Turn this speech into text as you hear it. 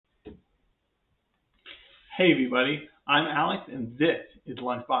Hey everybody, I'm Alex and this is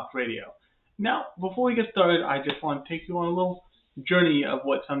Lunchbox Radio. Now, before we get started, I just want to take you on a little journey of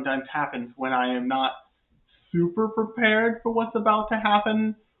what sometimes happens when I am not super prepared for what's about to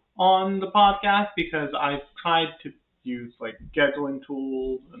happen on the podcast because I've tried to use like scheduling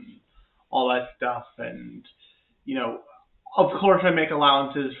tools and all that stuff and you know, of course I make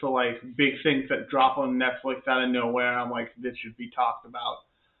allowances for like big things that drop on Netflix out of nowhere. I'm like, this should be talked about.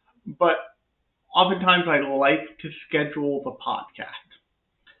 But oftentimes I like to schedule the podcast.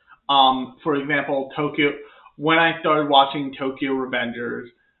 For example, when I started watching Tokyo Revengers,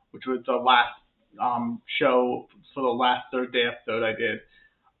 which was the last show for the last Thursday episode I did,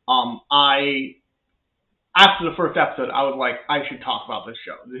 I after the first episode I was like, I should talk about this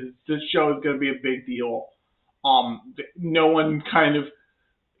show. This show is going to be a big deal. No one kind of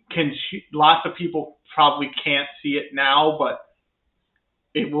lots of people probably can't see it now, but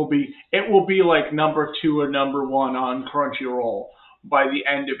it will be like number two or number one on Crunchyroll by the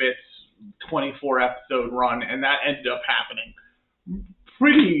end of its 24 episode run, and that ended up happening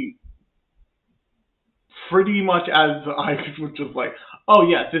pretty pretty much as I was just like, oh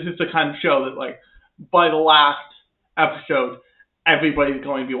yes, this is the kind of show that like by the last episode everybody's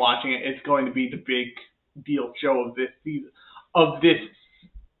going to be watching it. It's going to be the big deal show of this season of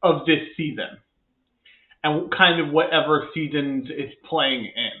this season and kind of whatever seasons it's playing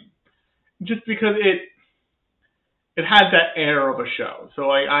in. Just because it has that air of a show. So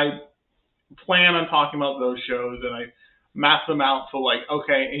I plan on talking about those shows and I map them out for like,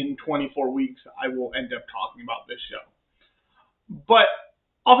 okay, in 24 weeks I will end up talking about this show. But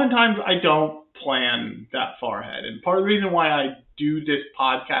oftentimes I don't plan that far ahead. And part of the reason why I do this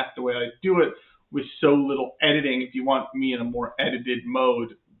podcast the way I do it with so little editing, if you want me in a more edited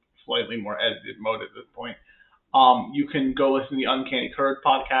mode, slightly more edited mode at this point, you can go listen to the Uncanny Curve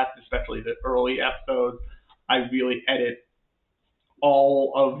podcast, especially the early episodes. I really edit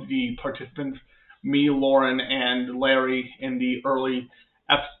all of the participants, me, Lauren, and Larry in the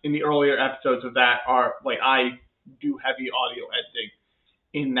earlier episodes of that are like I do heavy audio editing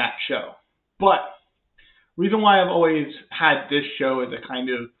in that show. But reason why I've always had this show as a kind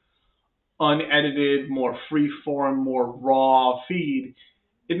of unedited, more free form, more raw feed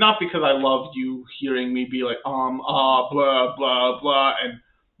is not because I love you hearing me be like blah blah blah and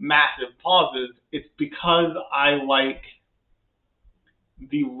massive pauses. It's because I like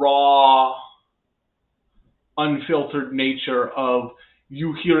the raw, unfiltered nature of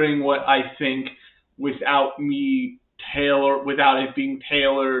you hearing what I think without without it being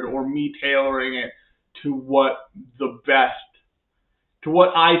tailored or me tailoring it to what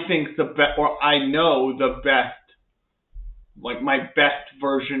I think the best, or I know the best, like my best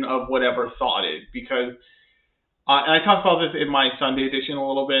version of whatever thought is. Because, and I talked about this in my Sunday edition a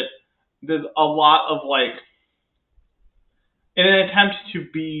little bit, there's a lot of like, in an attempt to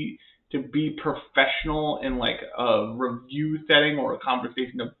be professional in like a review setting or a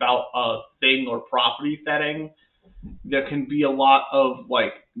conversation about a thing or property setting, there can be a lot of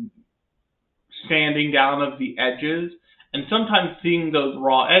like sanding down of the edges, and sometimes seeing those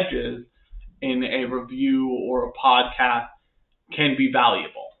raw edges in a review or a podcast can be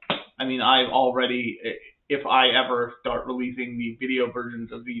valuable. I mean, I've already, if I ever start releasing the video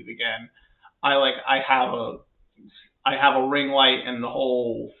versions of these again, I have a ring light and the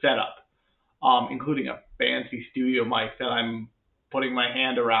whole setup, including a fancy studio mic that I'm putting my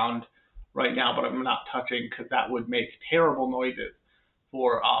hand around right now, but I'm not touching because that would make terrible noises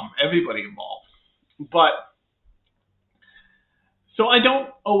for everybody involved. But so I don't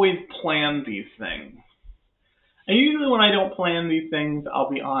always plan these things. And usually when I don't plan these things, I'll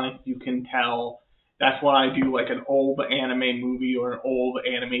be honest, you can tell that's when I do like an old anime movie or an old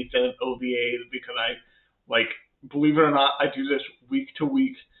anime set of OVAs because I, like, believe it or not, I do this week to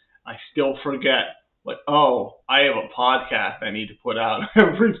week. I still forget, like, oh, I have a podcast I need to put out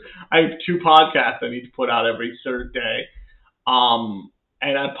I have two podcasts I need to put out every Thursday. And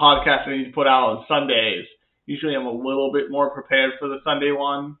a podcast I need to put out on Sundays. Usually I'm a little bit more prepared for the Sunday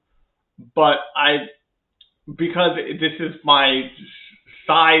one. But because this is my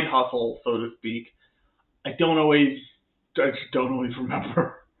side hustle, so to speak, I just don't always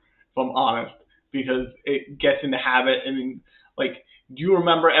remember, if I'm honest, because it gets in the habit and like, do you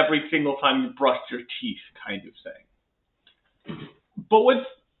remember every single time you brushed your teeth kind of thing. But what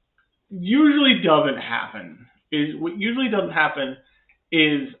usually doesn't happen is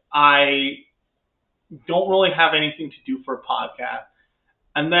I don't really have anything to do for a podcast,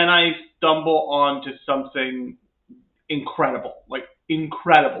 and then I stumble onto something incredible, like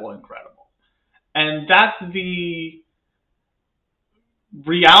incredible. And that's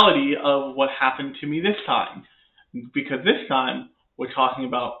reality of what happened to me this time. Because this time, we're talking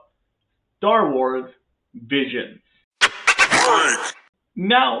about Star Wars Visions.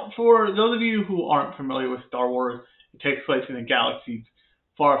 Now, for those of you who aren't familiar with Star Wars, it takes place in a galaxy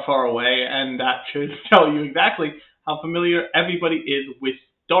far, far away, and that should tell you exactly how familiar everybody is with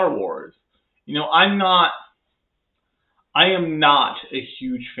Star Wars. I am not a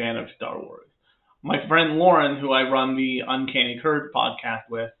huge fan of Star Wars. My friend Lauren, who I run the Uncanny Curd podcast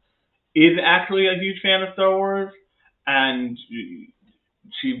with, is actually a huge fan of Star Wars, and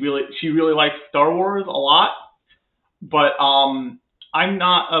she really likes Star Wars a lot. But I'm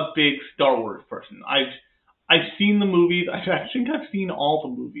not a big Star Wars person. I've seen the movies. I think I've seen all the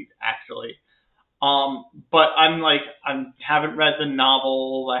movies actually. But I haven't read the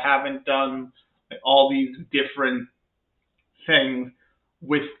novels. I haven't done all these different things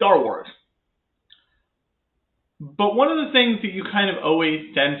with Star Wars. But one of the things that you kind of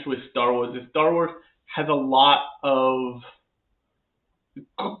always sense with Star Wars is Star Wars has a lot of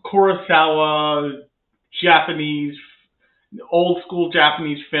Kurosawa, Japanese, old school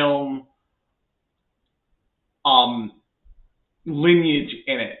Japanese film lineage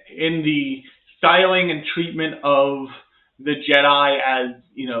in it, in the styling and treatment of the Jedi as,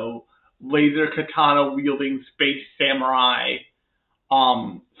 laser katana wielding space samurai,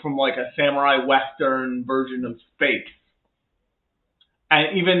 from like a samurai western version of space.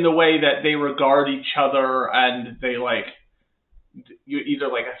 And even the way that they regard each other, and they you're either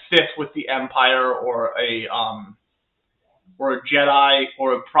like a Sith with the Empire or a Jedi,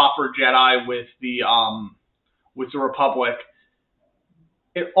 or a proper Jedi with the Republic.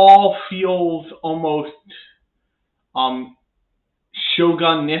 It all feels almost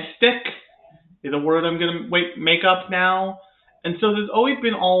shogunistic is a word I'm going to make up now. And so there's always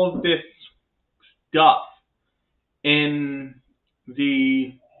been all of this stuff in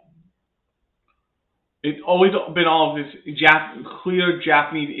it's always been all of this clear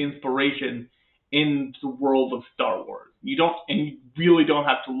Japanese inspiration in the world of Star Wars. You really don't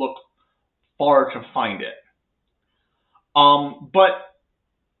have to look far to find it. But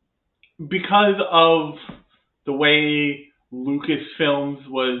because of the way Lucasfilms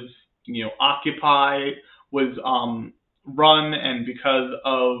was, run, and because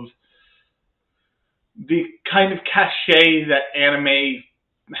of the kind of cachet that anime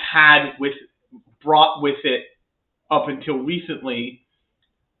brought with it up until recently,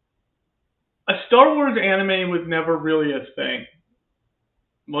 a Star Wars anime was never really a thing.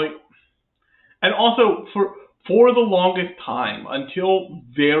 And also for the longest time, until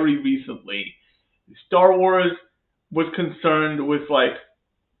very recently, Star Wars was concerned with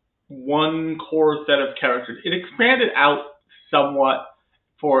one core set of characters. It expanded out somewhat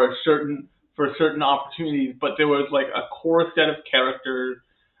for certain opportunities, but there was a core set of characters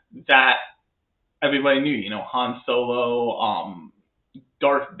that everybody knew. Han Solo,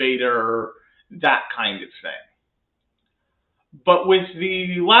 Darth Vader, that kind of thing. But with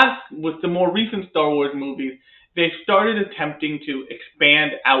the more recent Star Wars movies, they started attempting to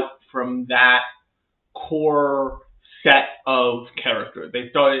expand out from that core set of characters. They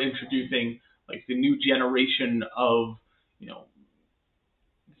started introducing the new generation of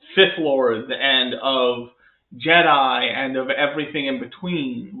Sith Lords and of Jedi and of everything in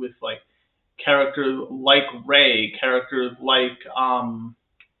between, with characters like Rey, characters like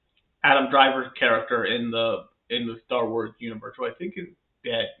Adam Driver's character in the Star Wars universe, who I think is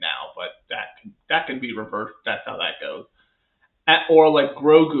dead now, but that can be reversed. That's how that goes. Or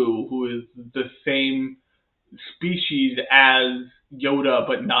Grogu, who is the same species as Yoda,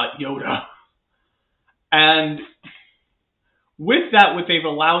 but not Yoda. And with that, what they've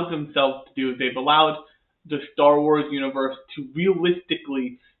allowed themselves to do is they've allowed the Star Wars universe to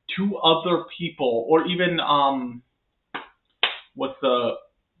realistically, to other people, or even what's the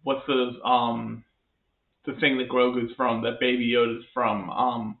thing that Grogu's from, that Baby Yoda's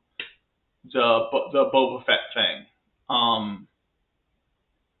from, the Boba Fett thing.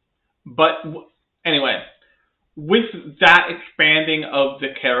 But anyway, with that expanding of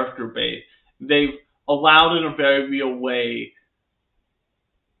the character base, they've allowed in a very real way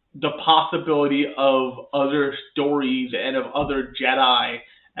the possibility of other stories and of other Jedi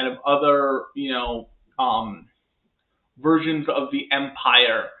and of other, versions of the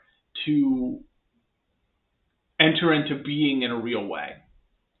Empire to enter into being in a real way.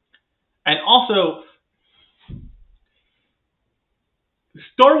 And also,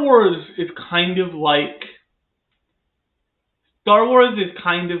 Star Wars is kind of like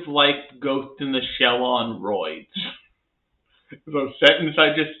Ghost in the Shell on roids. So sentence I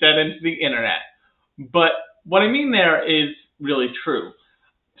just said into the internet. But what I mean there is really true.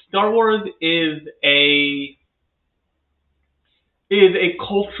 Star Wars is a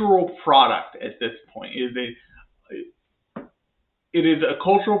cultural product at this point. It is a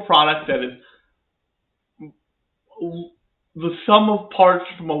cultural product that is the sum of parts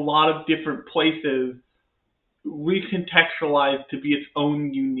from a lot of different places recontextualized to be its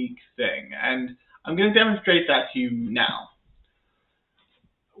own unique thing. And I'm going to demonstrate that to you now.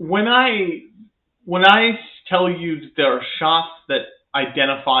 When I tell you that there are shots that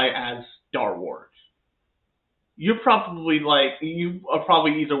identify as Star Wars, you are probably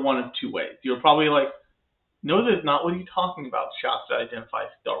either one of two ways. You're probably like, no, there's not. What are you talking about? Shots that identify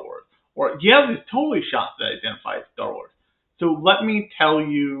as Star Wars. Or, yeah, there's totally shots that identify as Star Wars. So let me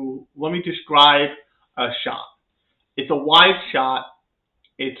describe a shot. It's a wide shot.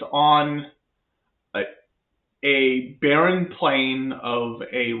 It's on a barren plain of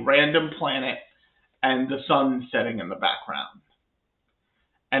a random planet and the sun setting in the background.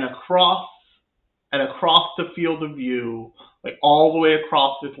 And across the field of view, like all the way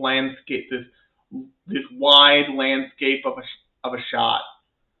across this landscape, this wide landscape of a shot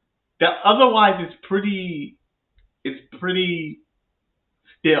that otherwise is pretty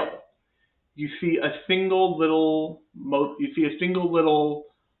still. You see a single little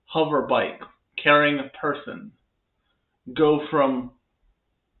hover bike carrying a person go from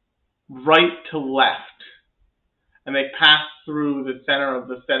right to left, and they pass through the center of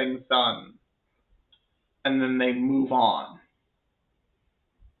the setting sun, and then they move on.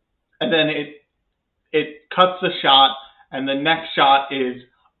 And then it cuts the shot, and the next shot is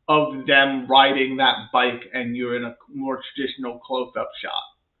of them riding that bike, and you're in a more traditional close-up shot.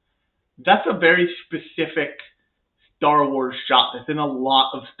 That's a very specific Star Wars shot that's in a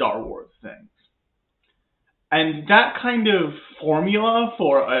lot of Star Wars things. And that kind of formula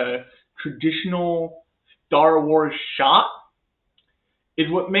for a traditional Star Wars shot is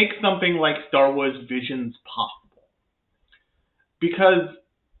what makes something like Star Wars Visions possible. Because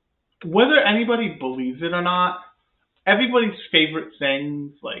whether anybody believes it or not, everybody's favorite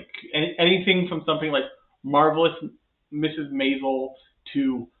things, like anything from something like Marvelous Mrs. Maisel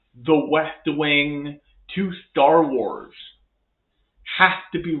to The West Wing to Star Wars, has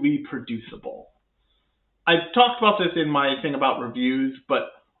to be reproducible. I've talked about this in my thing about reviews,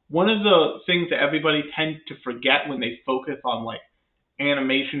 but one of the things that everybody tends to forget when they focus on like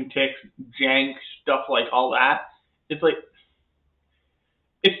animation ticks, jank, stuff like all that, it's like,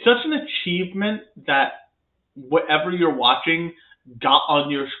 it's such an achievement that whatever you're watching got on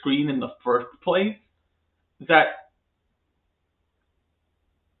your screen in the first place, that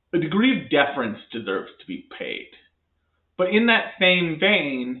a degree of deference deserves to be paid. But in that same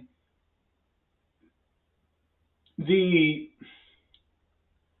vein,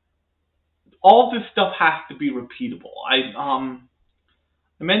 all this stuff has to be repeatable. I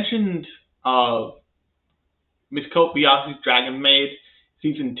mentioned Miss Kobayashi's Dragon Maid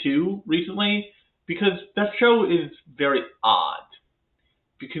season 2 recently because that show is very odd.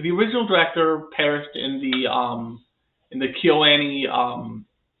 Because the original director perished in the KyoAni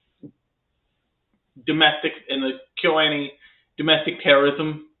domestic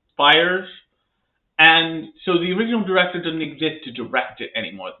terrorism fires. And so the original director doesn't exist to direct it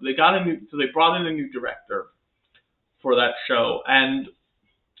anymore. So they brought in a new director for that show, and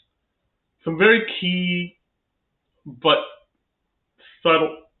some very key but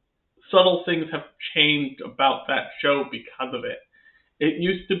subtle things have changed about that show because of it. It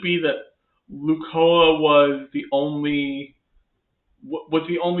used to be that Lukoa was the only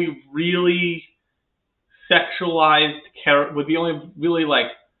really sexualized character, was the only really like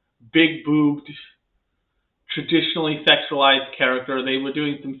big boobed, traditionally sexualized character. They were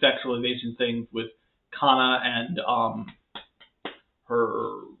doing some sexualization things with Kana and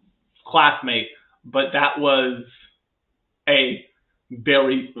her classmate, but that was a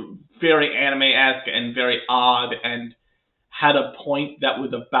very, very anime-esque and very odd, and had a point that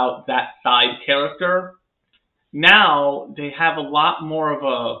was about that side character. Now they have a lot more of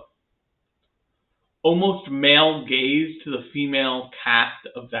a almost male gaze to the female cast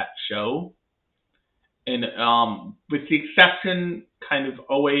of that show. And with the exception, kind of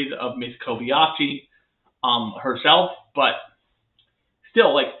always, of Miss Kobayashi herself, but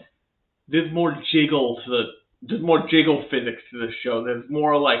still, like, there's more jiggle physics to the show. There's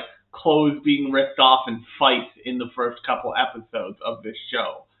more like clothes being ripped off and fights in the first couple episodes of this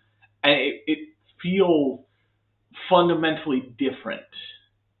show, and it feels fundamentally different.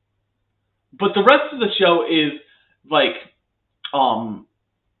 But the rest of the show is like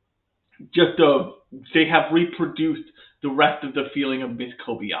they have reproduced the rest of the feeling of Miss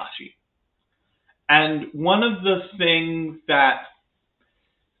Kobayashi. And one of the things that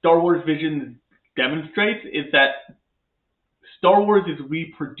Star Wars Visions demonstrates is that Star Wars is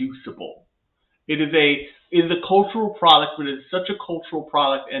reproducible. It is a cultural product, but it is such a cultural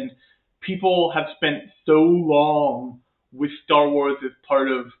product, and people have spent so long with Star Wars as part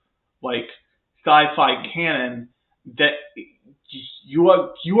of like sci-fi canon that you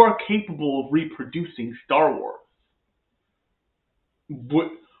are capable of reproducing Star Wars.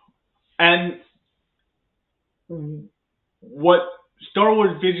 And what Star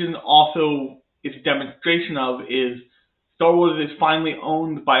Wars Vision also is a demonstration of is Star Wars is finally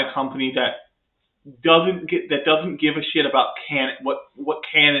owned by a company that doesn't give a shit about what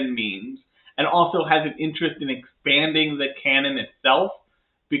canon means, and also has an interest in expanding the canon itself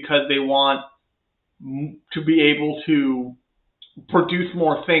because they want to be able to produce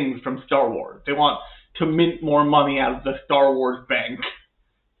more things from Star Wars. They want to mint more money out of the Star Wars bank,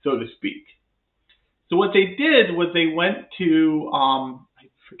 so to speak. So what they did was they went to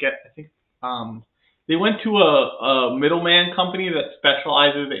they went to a middleman company that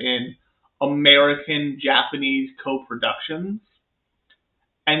specializes in American Japanese co-productions,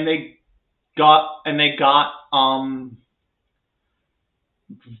 and they got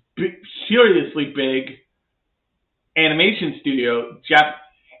seriously big anime studios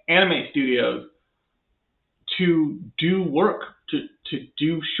to do work, to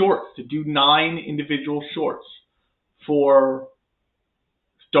do shorts, to do 9 individual shorts for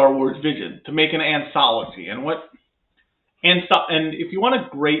Star Wars Vision, to make an anthology. And if you want a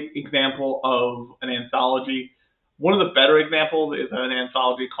great example of an anthology, one of the better examples is an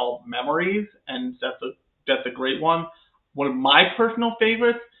anthology called Memories, and that's a great one. One of my personal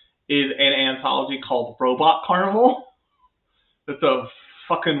favorites is an anthology called Robot Carnival. It's a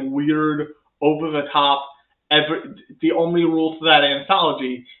fucking weird, over the top. The only rule to that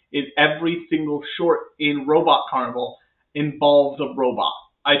anthology is every single short in Robot Carnival involves a robot.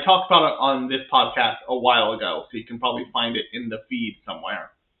 I talked about it on this podcast a while ago, so you can probably find it in the feed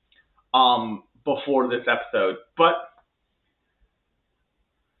somewhere before this episode. But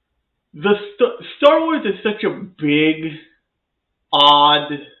the Star Wars is such a big,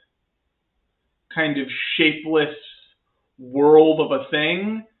 odd, kind of shapeless world of a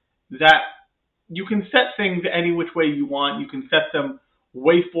thing that you can set things any which way you want. You can set them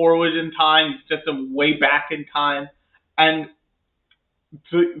way forward in time, you can set them way back in time, and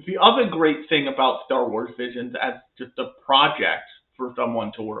the other great thing about Star Wars Visions as just a project for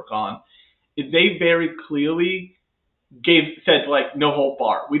someone to work on is they very clearly said like no hold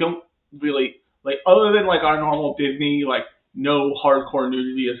bar. We don't really like, other than like our normal Disney, like no hardcore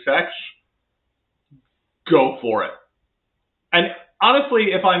nudity of sex, go for it. And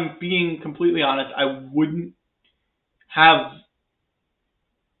honestly, if I'm being completely honest, I wouldn't have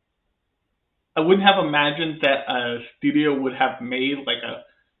imagined that a studio would have made like a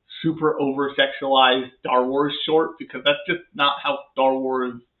super over-sexualized Star Wars short, because that's just not how Star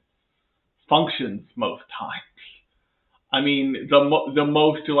Wars functions most times. I mean, the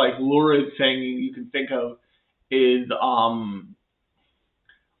most like lurid thing you can think of is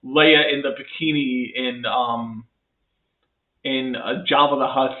Leia in the bikini in a Jabba the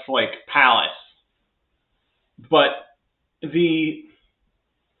Hutt's like palace. But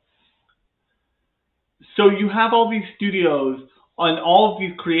so you have all these studios and all of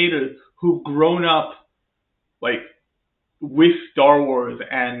these creators who've grown up like with Star Wars,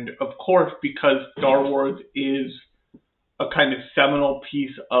 and of course, because Star Wars is a kind of seminal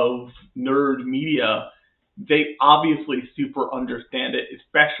piece of nerd media, they obviously super understand it,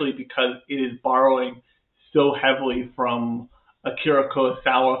 especially because it is borrowing so heavily from Akira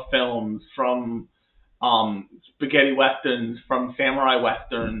Kurosawa films, from spaghetti westerns, from samurai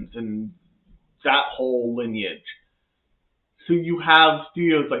westerns, and that whole lineage. So you have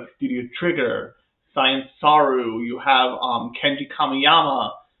studios like Studio Trigger, Science Saru. You have Kenji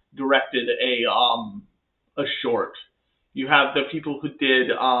Kamiyama directed a short. You have the people who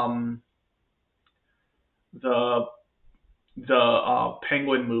did the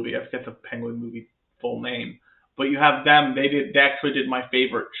Penguin movie. I forget the Penguin movie full name, but you have them. They actually did my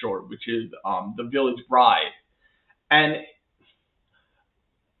favorite short, which is The Village Bride, and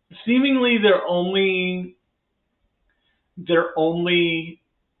seemingly the only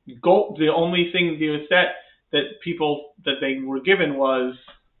thing they were set that they were given was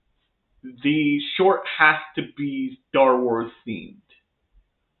the short has to be Star Wars themed.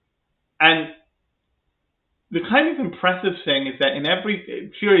 And the kind of impressive thing is that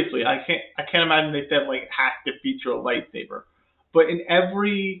seriously, I can't imagine they said like has to feature a lightsaber, but in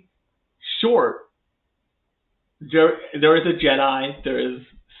every short there is a Jedi, there is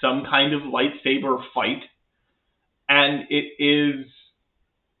some kind of lightsaber fight, and it is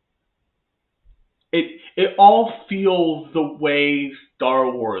it all feels the way Star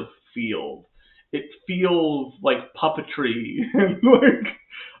Wars feels. It feels like puppetry and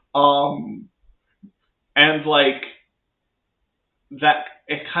um and like that.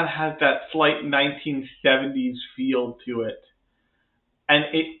 It kind of has that slight 1970s feel to it, and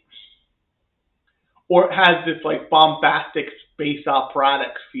it has this like bombastic space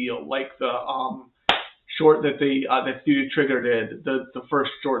operatic feel, like the short that that Studio Trigger did, the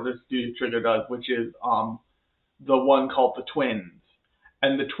first short that Studio Trigger does, which is the one called The Twins,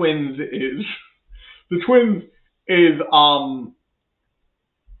 and the Twins is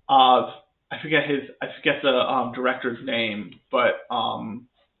I forget the director's name, but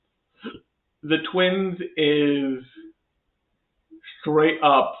The Twins is straight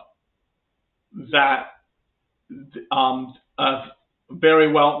up that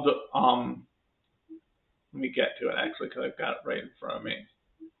very well let me get to it actually because I've got it right in front of me.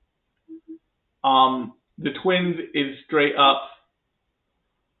 The Twins is straight up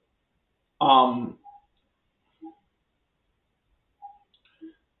um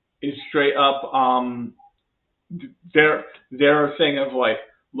is straight up their thing of like,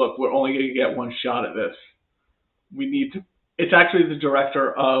 look, we're only going to get one shot at this. We need to. It's actually the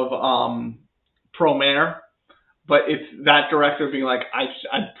director of Promare, but it's that director being like,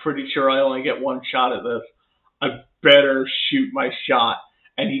 I'm pretty sure I only get one shot at this. I better shoot my shot,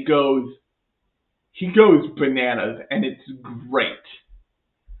 and he goes bananas, and it's great.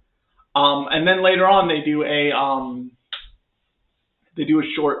 And then later on they do a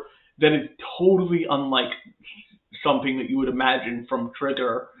short that is totally unlike something that you would imagine from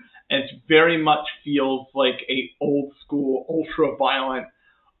Trigger, and it very much feels like a old school ultra violent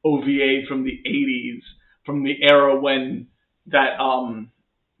OVA from the 80s, from the era when that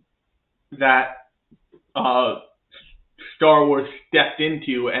Star Wars stepped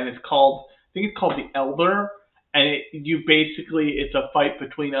into, and I think it's called The Elder, and it's a fight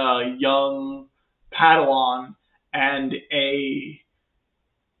between a young Padawan and a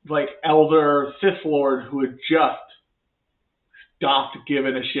like elder Sith Lord who had just stopped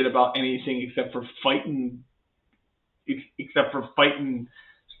giving a shit about anything except for fighting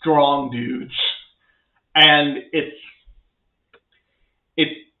strong dudes, and it's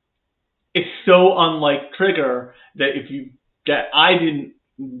it's so unlike Trigger that I didn't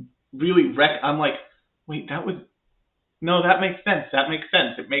really I'm like, wait, that makes sense. That makes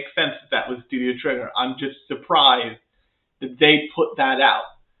sense. It makes sense that was Studio Trigger. I'm just surprised that they put that out.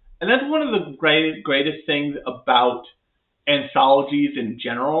 And that's one of the greatest things about anthologies in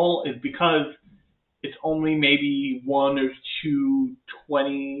general, is because it's only maybe one or two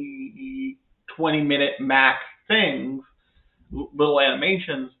 20-minute max things, little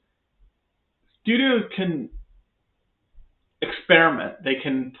animations. Studios can experiment. They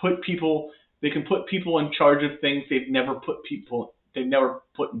can put people in charge of things they've never put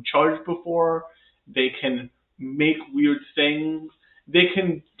in charge before. They can make weird things. They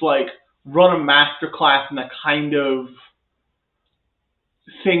can like run a masterclass in the kind of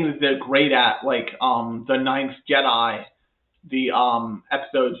thing that they're great at, like the Ninth Jedi, the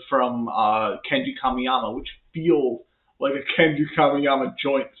episodes from Kenji Kamiyama, which feel like a Kenji Kamiyama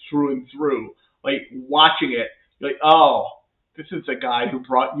joint through and through. Like watching it, you're like, oh, this is the guy who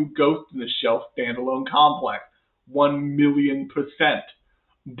brought you Ghost in the Shell standalone complex, 1,000,000%.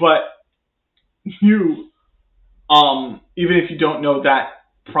 But you, even if you don't know that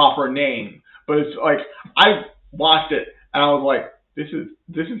proper name, but it's like I watched it and I was like, this is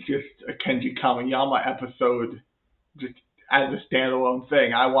just a Kenji Kamiyama episode, just as a standalone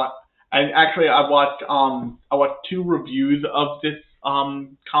thing. I watched two reviews of this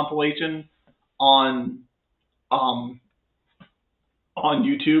compilation on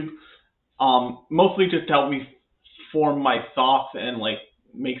YouTube, mostly just to help me form my thoughts and like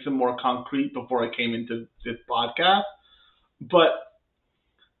make them more concrete before I came into this podcast. But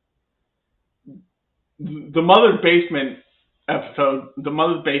the Mother's Basement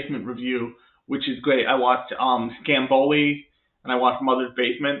review, which is great. I watched Scamboli and I watched Mother's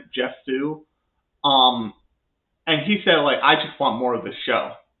Basement, Jeff Sue. And he said, like, I just want more of this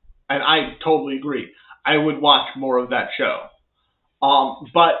show. And I totally agree. I would watch more of that show.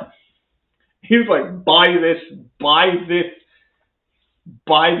 But he was like, buy this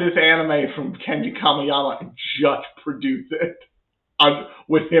anime from Kenji Kamiyama and just produce it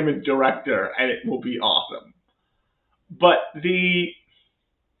with him as director, and it will be awesome. But the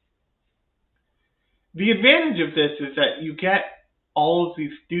advantage of this is that you get all of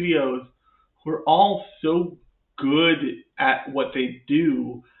these studios who are all so good at what they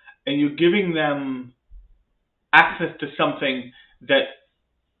do, and you're giving them access to something that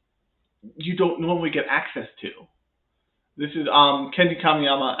you don't normally get access to. This is Kenji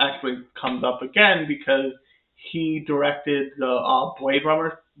Kamiyama actually comes up again because he directed the Blade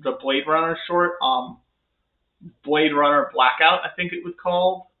Runner short, Blade Runner Blackout, I think it was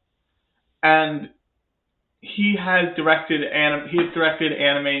called, and he has directed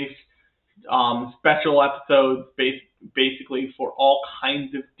anime special episodes basically for all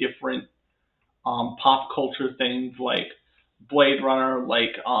kinds of different pop culture things like Blade Runner,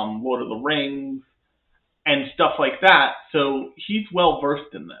 like Lord of the Rings, and stuff like that. So he's well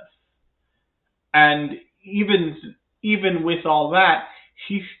versed in this. And even with all that,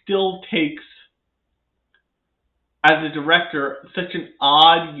 he still takes, as a director, such an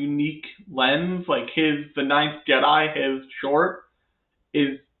odd, unique lens. Like The Ninth Jedi, his short,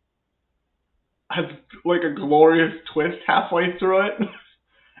 has like a glorious twist halfway through it,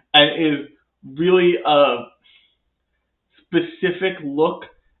 and is really a specific look,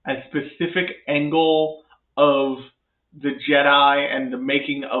 a specific angle of the Jedi and the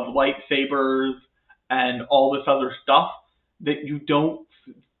making of lightsabers and all this other stuff that you don't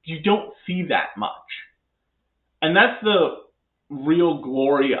see that much. And that's the real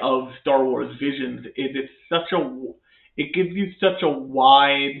glory of Star Wars Visions, is it gives you such a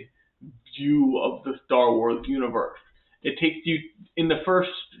wide view of the Star Wars universe. It takes you in the first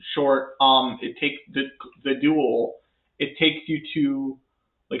short. It takes the duel. It takes you to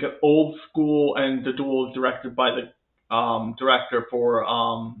like an old school, and the duel is directed by the director for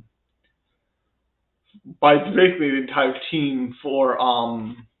by basically the entire team for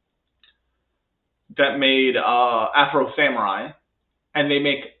that made Afro Samurai, and they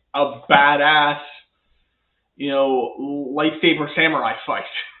make a badass, lightsaber samurai fight.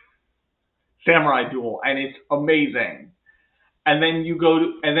 Samurai duel, and it's amazing. And then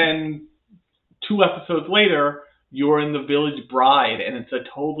and then 2 episodes later, you're in The Village Bride, and it's a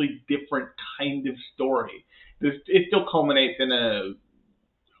totally different kind of story. It still culminates in a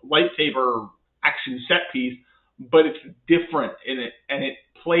lightsaber action set piece, but it's different in it, and it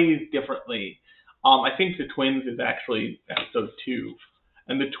plays differently. I think The Twins is actually episode 2,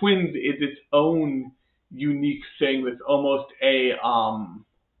 and The Twins is its own unique thing. That's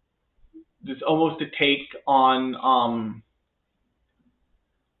almost a take on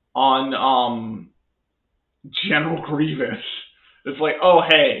General Grievous. It's like, oh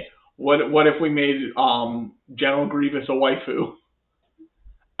hey, what if we made General Grievous a waifu?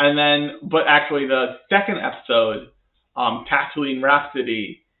 And then, but actually, the second episode, Tatooine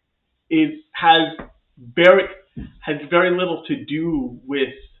Rhapsody, has very little to do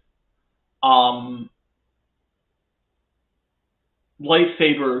with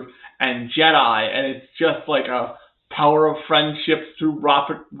lightsabers and Jedi, and it's just like a power of friendship through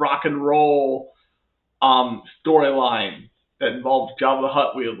rock and roll storyline that involves Jabba the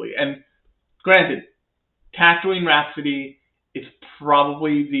Hutt weirdly. And granted, Tatooine Rhapsody is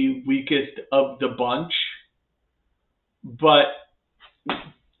probably the weakest of the bunch, but this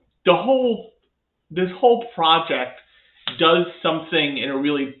whole project does something in a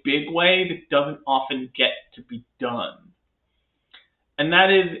really big way that doesn't often get to be done. And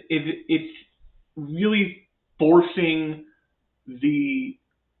that is it's really forcing the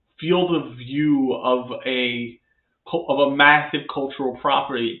field of view of a massive cultural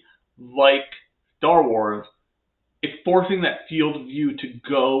property like Star Wars. It's forcing that field of view to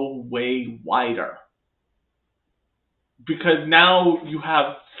go way wider. Because now you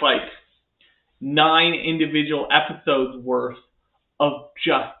have like 9 individual episodes worth of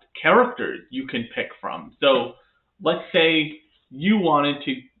just characters you can pick from. So let's say you wanted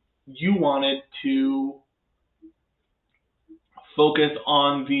to focus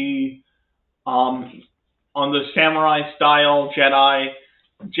on the samurai style Jedi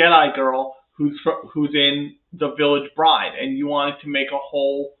girl who's in The Village Bride, and you wanted to make a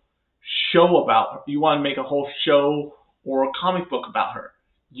whole show about her. You want to make a whole show or a comic book about her.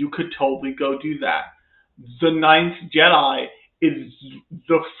 You could totally go do that. The Ninth Jedi is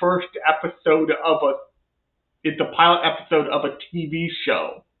the first episode it's the pilot episode of a TV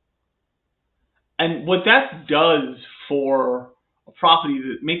show. And what that does for a property is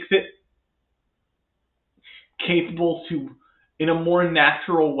it makes it capable to, in a more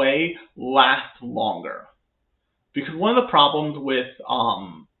natural way, last longer. Because one of the problems with,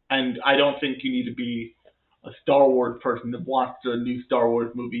 and I don't think you need to be a Star Wars person to watch the new Star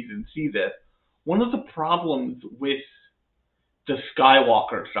Wars movies and see this, one of the problems with the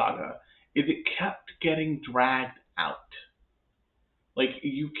Skywalker saga is it kept getting dragged out. Like,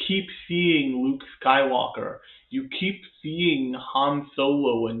 you keep seeing Luke Skywalker, you keep seeing Han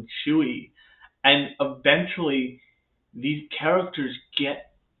Solo and Chewie, and eventually these characters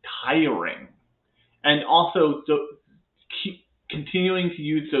get tiring. And also, so keep continuing to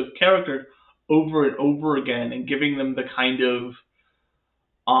use those characters over and over again and giving them the kind of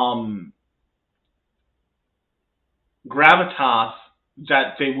gravitas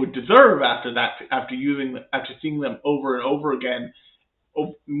that they would deserve after seeing them over and over again,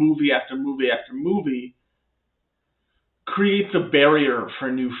 movie after movie after movie, creates a barrier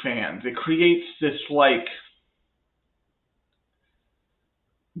for new fans. It creates this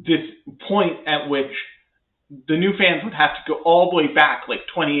point at which the new fans would have to go all the way back, like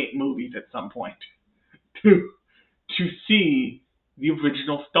 28 movies at some point, to see the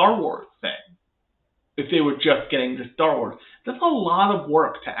original Star Wars thing. If they were just getting to Star Wars, that's a lot of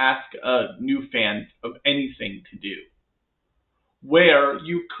work to ask a new fan of anything to do. Where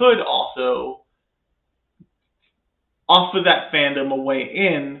you could also offer that fandom a way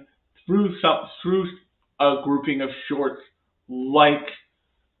in through a grouping of shorts like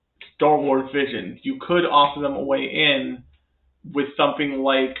Star Wars Visions. You could offer them a way in with something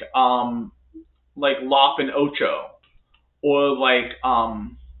like Lop and Ocho, or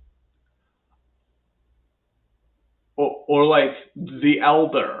or like The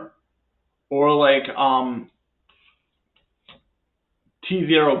Elder, or like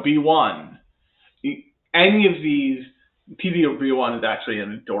T0B1. Any of these, T0B1 is actually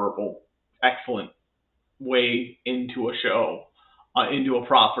an adorable, excellent way into a show, into a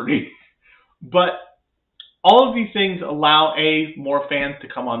property. But all of these things allow more fans to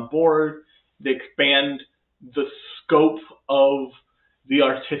come on board. They expand the scope of the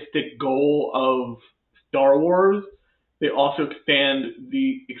artistic goal of Star Wars. They also expand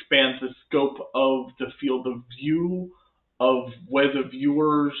the scope of the field of view of where the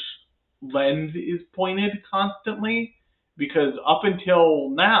viewer's lens is pointed constantly. Because up until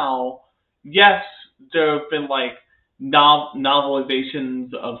now, yes, there have been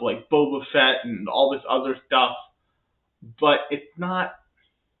novelizations of Boba Fett and all this other stuff, but it's not.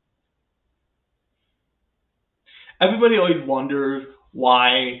 Everybody always wonders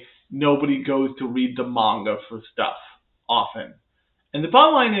why nobody goes to read the manga for stuff often. And the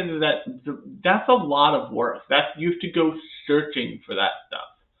bottom line is that that's a lot of work. You have to go searching for that stuff.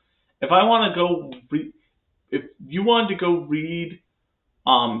 If you wanted to go read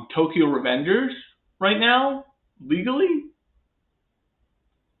Tokyo Revengers right now, legally,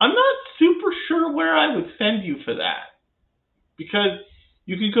 I'm not super sure where I would send you for that. Because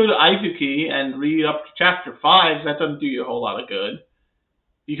you can go to Izuki and read up to chapter 5. That doesn't do you a whole lot of good.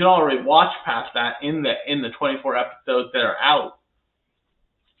 You can already watch past that in the 24 episodes that are out.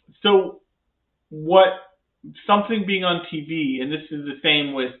 So something being on TV, and this is the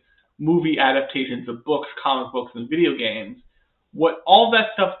same with movie adaptations of books, comic books, and video games, what all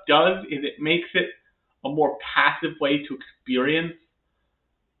that stuff does is it makes it a more passive way to experience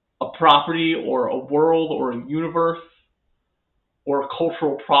a property or a world or a universe or a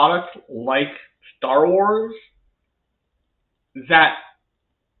cultural product like Star Wars that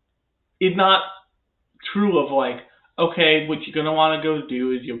is not true of okay, what you're going to want to go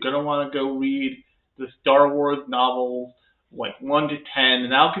do is you're going to want to go read the Star Wars novels 1 to 10,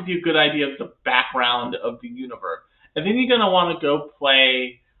 and that'll give you a good idea of the background of the universe. And then you're going to want to go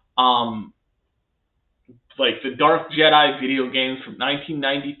play the Dark Jedi video games from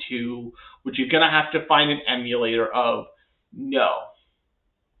 1992, which you're going to have to find an emulator of. No.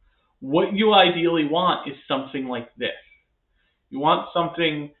 What you ideally want is something like this. You want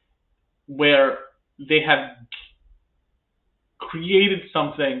something where they have created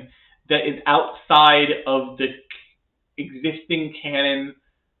something that is outside of the existing canon,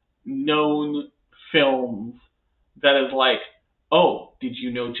 known films, that is oh, did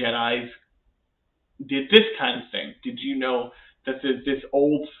you know Jedis did this kind of thing? Did you know that there's this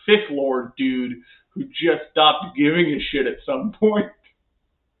old Sith Lord dude who just stopped giving a shit at some point?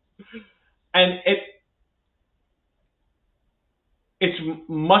 And it's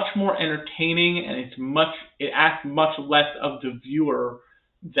much more entertaining, and it asks much less of the viewer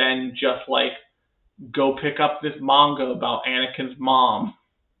than just go pick up this manga about Anakin's mom.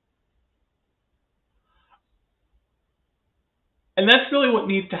 And that's really what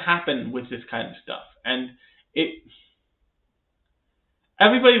needs to happen with this kind of stuff. And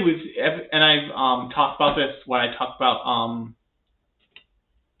and I've talked about this when I talked about, I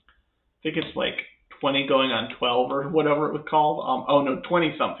think it's 20 going on 12 or whatever it was called.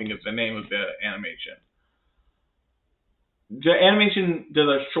 20-something is the name of the animation. The animation, there's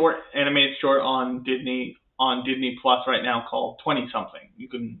a animated short on Disney Plus right now called 20-something. You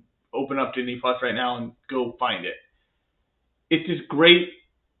can open up Disney Plus right now and go find it. It's this great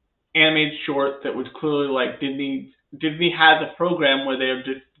animated short that was clearly Disney has a program where they're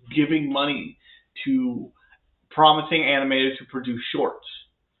just giving money to promising animators who produce shorts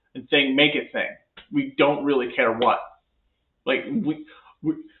and saying, make it thing. We don't really care what. Like,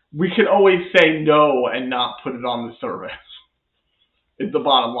 we can always say no and not put it on the service, is the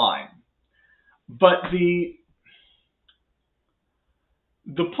bottom line. But the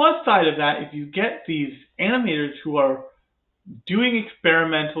plus side of that is you get these animators who are doing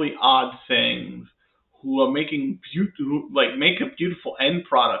experimentally odd things, who are making make a beautiful end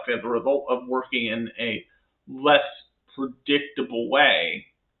product as a result of working in a less predictable way,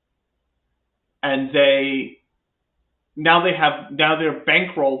 and now they're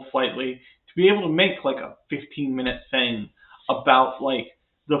bankrolled slightly to be able to make like a 15-minute thing about like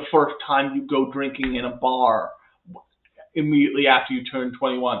the first time you go drinking in a bar immediately after you turn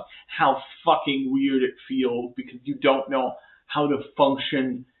 21, how fucking weird it feels because you don't know how to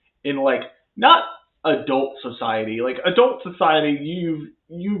function in like not adult society. Like adult society,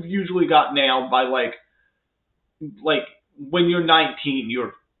 you've usually got nailed by like when you're 19,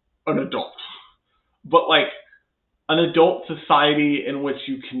 you're an adult. But like an adult society in which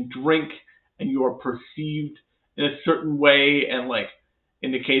you can drink and you are perceived in a certain way, and like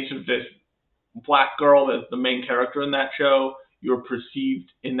in the case of this black girl that's the main character in that show, you're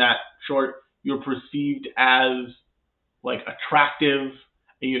perceived in that short, you're perceived as like attractive,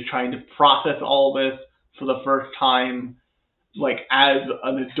 and you're trying to process all this for the first time, like as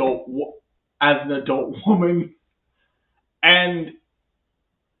an adult woman. And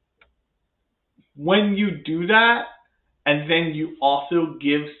when you do that, and then you also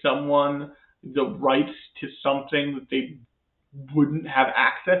give someone the rights to something that they wouldn't have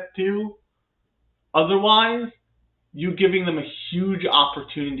access to otherwise, you're giving them a huge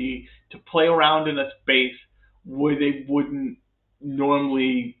opportunity to play around in a space where they wouldn't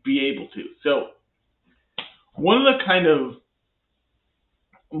normally be able to. So one of the kind of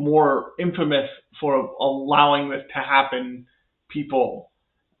more infamous for allowing this to happen people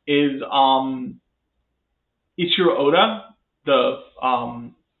is Ichiro Oda, the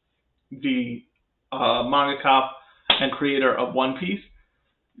mangaka and creator of One Piece,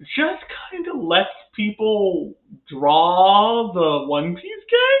 just kind of lets people draw the One Piece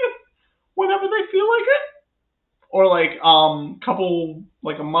game whenever they feel like it. Or like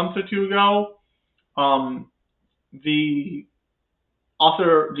a month or two ago, the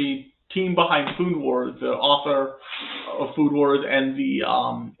team behind Food Wars, the author of Food Wars and the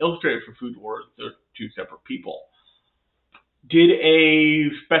illustrator for Food Wars, they're two separate people, did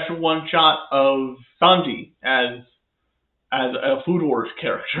a special one shot of Sanji as a Food Wars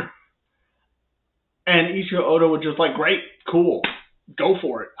character. And Ichiro Oda was just like, great, cool, go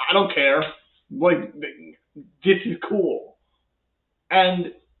for it. I don't care. Like, this is cool.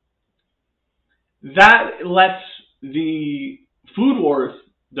 And that lets the Food Wars,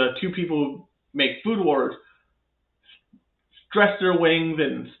 the two people who make Food Wars, stress their wings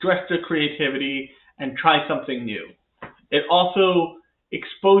and stress their creativity and try something new. It also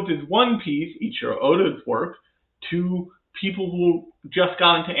exposes One Piece, Ichiro Oda's work, to people who just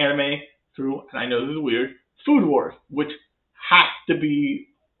got into anime through, and I know this is weird, Food Wars, which has to be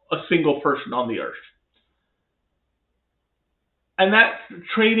a single person on the earth. And that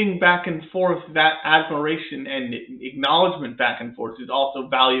trading back and forth, that admiration and acknowledgement back and forth is also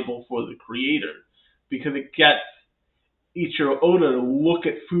valuable for the creator, because it gets Ichiro Oda to look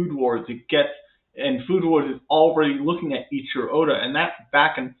at Food Wars. And Food Wars is already looking at Ichiro Oda, and that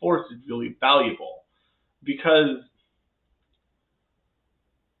back and forth is really valuable, because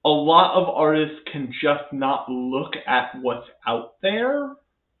a lot of artists can just not look at what's out there.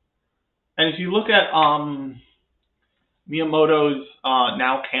 And if you look at Miyamoto's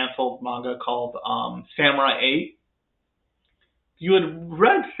now canceled manga called Samurai 8, if you had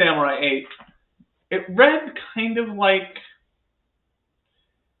read Samurai 8, it read kind of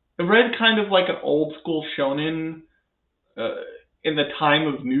like an old school shonen in the time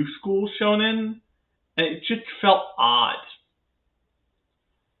of new school shonen, and it just felt odd.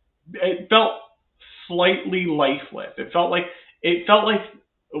 It felt slightly lifeless. It felt like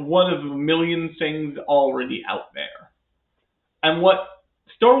one of a million things already out there. And what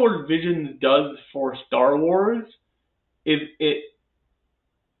Star Wars Visions does for Star Wars is it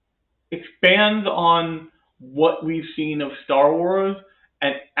expands on what we've seen of Star Wars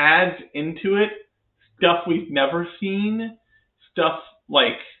and adds into it stuff we've never seen, stuff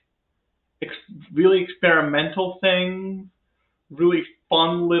like really experimental things, really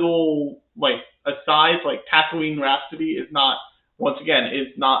fun little like asides. Like Tatooine Rhapsody is not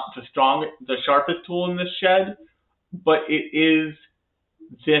the sharpest tool in this shed, but it is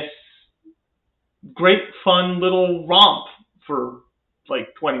this great fun little romp for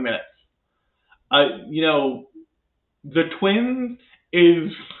like 20 minutes. You know, the Twins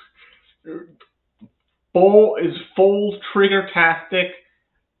is full trigger-tastic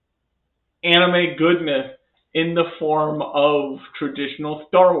anime goodness in the form of traditional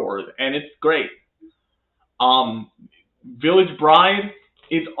Star Wars, and it's great. Village Bride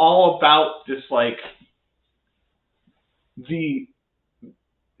is all about this, like, the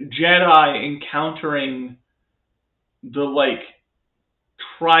Jedi encountering the, like,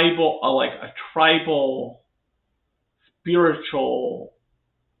 tribal, spiritual,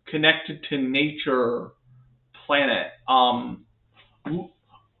 connected to nature planet.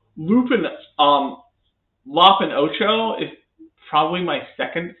 Lupin, Lupin Ocho is probably my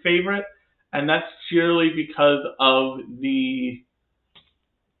second favorite, and that's purely because of the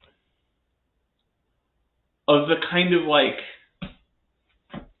kind of, like,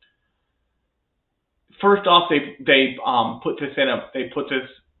 first off, they put this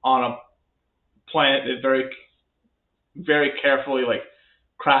on a planet that's very, very carefully, like,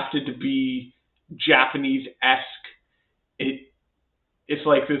 crafted to be Japanese-esque. It's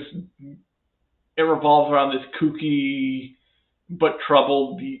like this. It revolves around this kooky but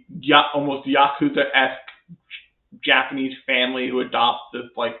troubled, almost Yakuza-esque Japanese family who adopts this,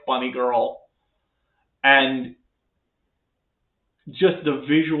 like, bunny girl, and just the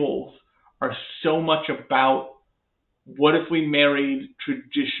visuals are so much about what if we married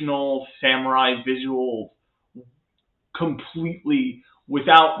traditional samurai visuals completely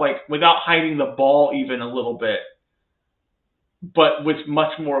without hiding the ball even a little bit, but with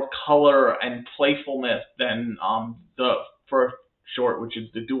much more color and playfulness than the first short, which is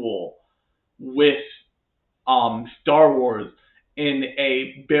The Duel, with Star Wars in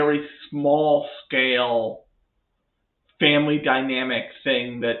a very small scale family dynamic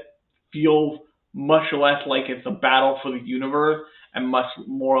thing that feels much less like it's a battle for the universe and much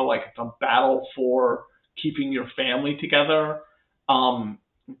more like it's a battle for keeping your family together.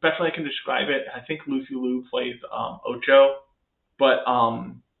 Best way I can describe it, I think Lucy Liu plays Ocho, but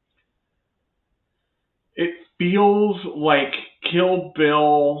it feels like Kill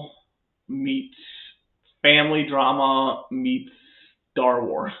Bill meets family drama meets Star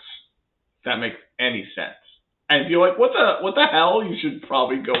Wars. If that makes any sense. And if you're like, what the hell? You should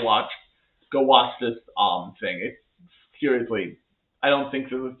probably go watch this thing. It's seriously, I don't think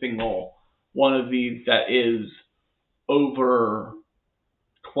there's a single one of these that is over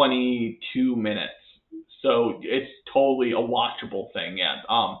 22 minutes. So it's totally a watchable thing. Yeah.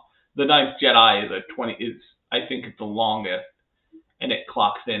 The Ninth Jedi is I think it's the longest, and it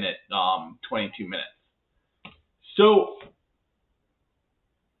clocks in at 22 minutes. So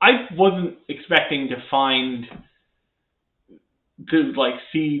I wasn't expecting to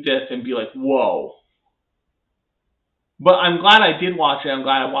see this and be like, whoa. But I'm glad I did watch it. I'm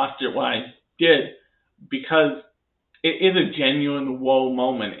glad I watched it when I did, because it is a genuine whoa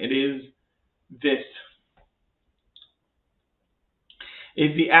moment. It is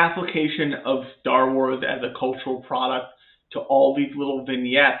the application of Star Wars as a cultural product to all these little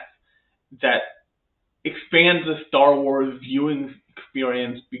vignettes that expands the Star Wars viewing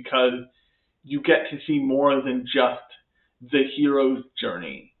experience, because you get to see more than just the hero's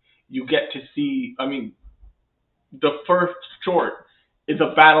journey. You get to see, the first short is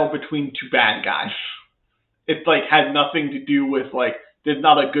a battle between two bad guys. It has nothing to do with there's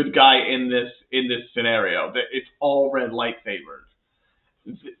not a good guy in this scenario. It's all red lightsabers.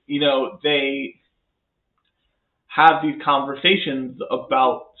 They have these conversations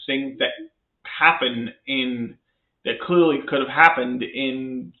about things that happen that clearly could have happened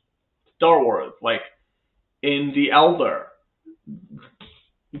in Star Wars, like in The Elder.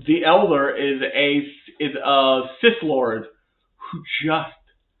 The Elder is a Sith Lord who just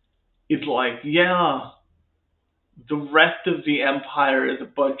is like, yeah, the rest of the Empire is a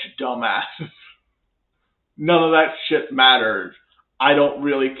bunch of dumbasses. None of that shit matters. I don't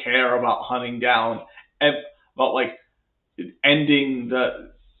really care about hunting down, about ending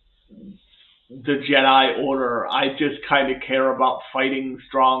the Jedi Order. I just kind of care about fighting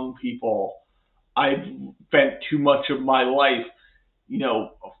strong people. I've spent too much of my life,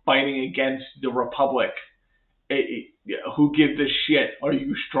 fighting against the Republic. Who gives a shit? Are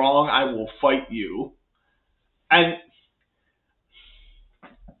you strong? I will fight you. And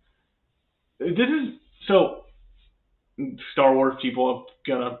this is so. Star Wars people are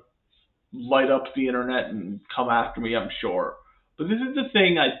gonna light up the internet and come after me, I'm sure. But this is the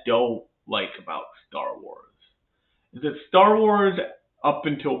thing I don't like about Star Wars. Is that Star Wars, up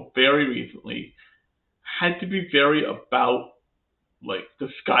until very recently, had to be very about the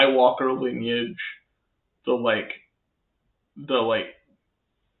Skywalker lineage, the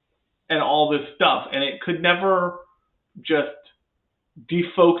this stuff, and it could never just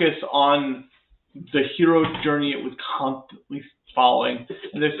defocus on the hero's journey it was constantly following.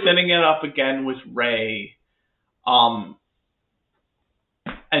 And they're setting it up again with Rey, and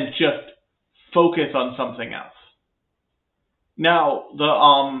just focus on something else. Now,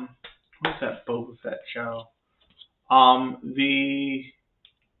 what's that Boba Fett show?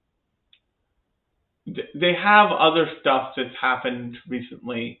 They have other stuff that's happened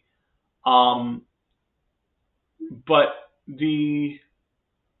recently, but the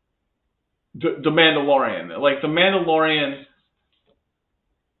Mandalorian, like the Mandalorian,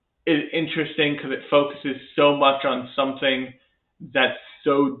 is interesting because it focuses so much on something that's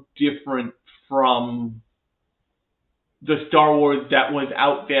so different from the Star Wars that was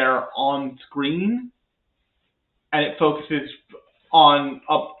out there on screen, and it focuses on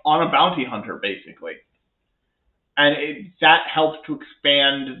a bounty hunter basically, and that helps to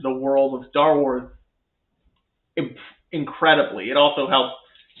expand the world of Star Wars incredibly. It also helps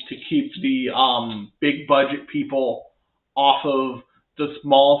to keep the big budget people off of the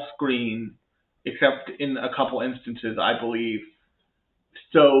small screen, except in a couple instances, I believe,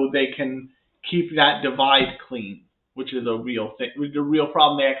 so they can keep that divide clean, which is a real thing. The real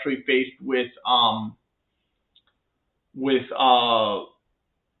problem they actually faced with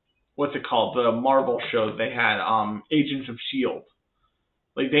what's it called? The Marvel show they had, Agents of S.H.I.E.L.D.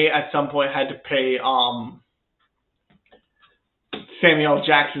 Like, they at some point had to pay Samuel L.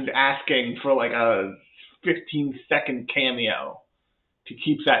 Jackson's asking for like a 15-second cameo to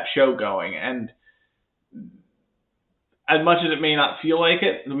keep that show going. And as much as it may not feel like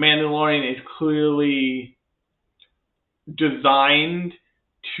it, The Mandalorian is clearly designed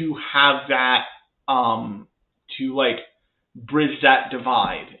to have that, to like bridge that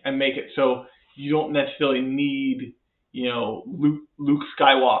divide and make it so you don't necessarily need, Luke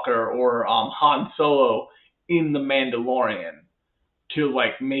Skywalker or Han Solo in The Mandalorian to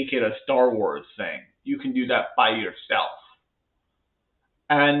like make it a Star Wars thing. You can do that by yourself.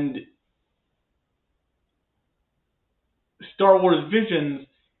 And Star Wars Visions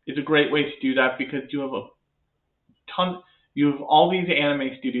is a great way to do that because you have all these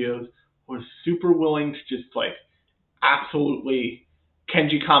anime studios who are super willing to just like absolutely.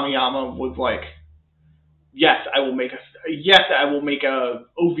 Kenji Kamiyama was like, yes, I will make a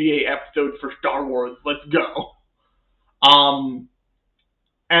OVA episode for Star Wars. Let's go.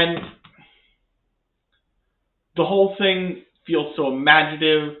 And the whole thing feels so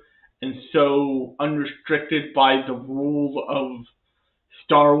imaginative and so unrestricted by the rules of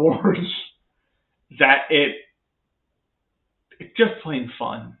Star Wars that it's just plain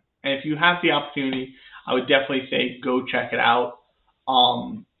fun. And if you have the opportunity, I would definitely say go check it out.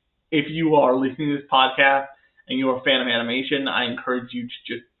 If you are listening to this podcast and you're a fan of animation, I encourage you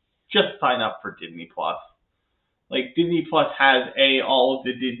to just sign up for Disney Plus. Like, Disney Plus has all of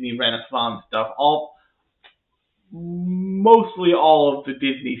the Disney Renaissance stuff, mostly all of the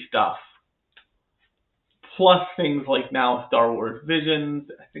Disney stuff, plus things like now Star Wars Visions.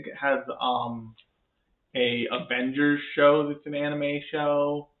 I think it has a Avengers show that's an anime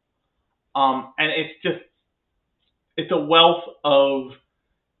show, and it's a wealth of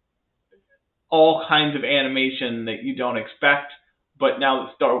all kinds of animation that you don't expect. But now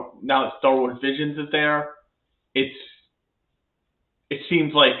that Star Wars Visions is there, it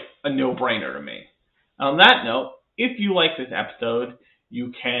seems like a no-brainer to me. On that note, if you like this episode,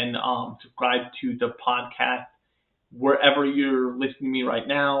 you can subscribe to the podcast wherever you're listening to me right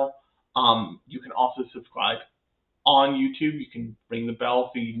now. You can also subscribe on YouTube. You can ring the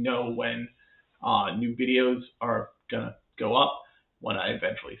bell so you know when new videos are going to go up when I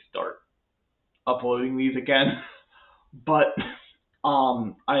eventually start uploading these again. But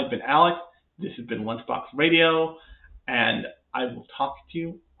I have been Alex. This has been Lunchbox Radio, and I will talk to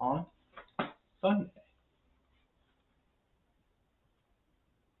you on Sunday.